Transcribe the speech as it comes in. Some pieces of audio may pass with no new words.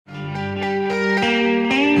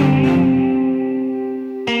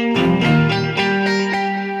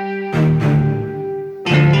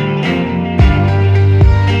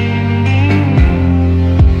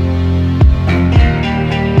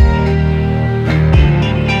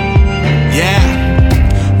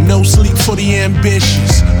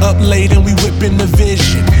ambitious. Up late and we whipping the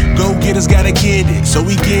vision. Go-getters gotta get it, so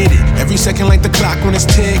we get it. Every second like the clock when it's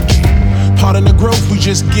ticking. Pardon the growth, we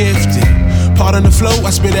just gifted. Pardon the flow,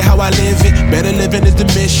 I spit it how I live it. Better living is the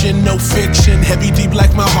mission, no fiction. Heavy deep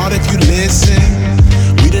like my heart if you listen.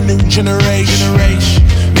 We the new generation.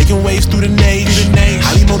 Making waves through the nation.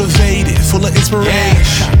 Highly motivated, full of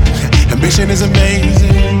inspiration. Ambition is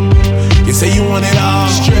amazing. You say you want it all.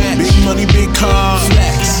 Stretch. Big money, big car.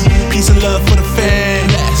 Flex. Peace and love for the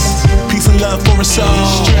fans. Peace and love for us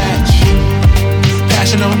all. Stretch.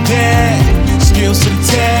 Passion on deck. Skills to the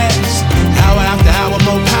test. Hour after hour,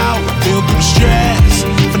 more power. Build through the stress.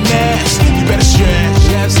 Finesse. You better stretch.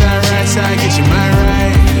 Left side, right side, get your mind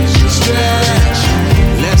right. Stretch.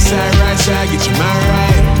 Left side, right side, get your mind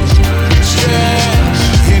right. Stretch.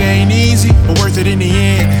 It ain't easy, but worth it in the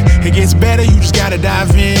end. It gets better, you just gotta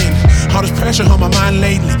dive in. All this pressure on my mind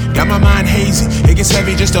lately, got my mind hazy. It gets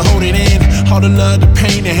heavy just to hold it in. All the love, the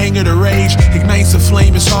pain, the anger, the rage ignites a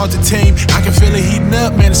flame, it's hard to tame. I can feel it heating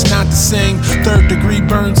up, man, it's not the same. Third degree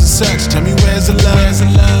burns and such. Tell me where's the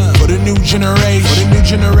love? For the new generation,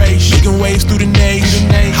 making waves through the nation.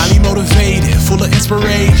 Highly motivated, full of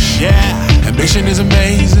inspiration. Yeah, ambition is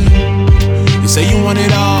amazing. You say you want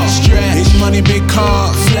it all. Stretch. Big money, big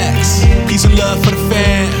car. Flex. Peace and love for the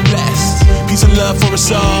fan. Blessed. Peace and love for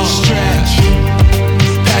us all. Stretch.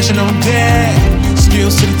 Passion on deck.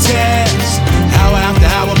 Skills to the test. Hour after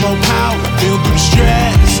hour, more power. Build through the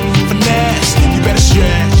stress. Finesse. You better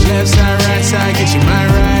stretch. Left side, right side, get your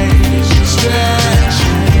mind right. Stretch.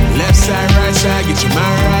 Left side, right side, get your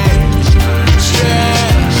mind right.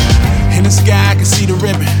 Stretch. In the sky, I can see the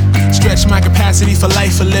ribbon. Stretch my capacity for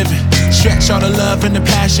life for living. Stretch all the love and the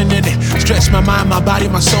passion in it. Stretch my mind, my body,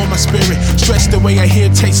 my soul, my spirit. Stretch the way I hear,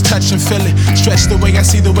 taste, touch, and feel it. Stretch the way I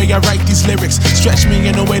see, the way I write these lyrics. Stretch me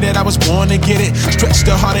in the way that I was born to get it. Stretch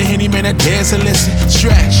the heart of any man that dares to listen.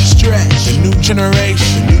 Stretch, the new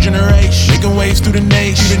generation. Making waves through the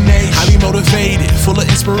nation. Highly motivated, full of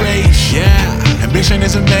inspiration. Yeah, ambition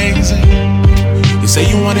is amazing. You say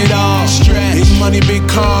you want it all. Stretch. Big money, big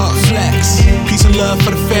car. Flex. Peace and love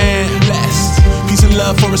for the fan. Blessed. Peace and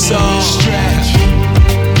love for us all. Stretch.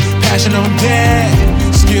 Passion on deck.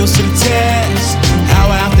 Skills to the test.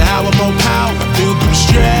 Hour after hour, more power. Build through the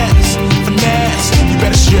stress.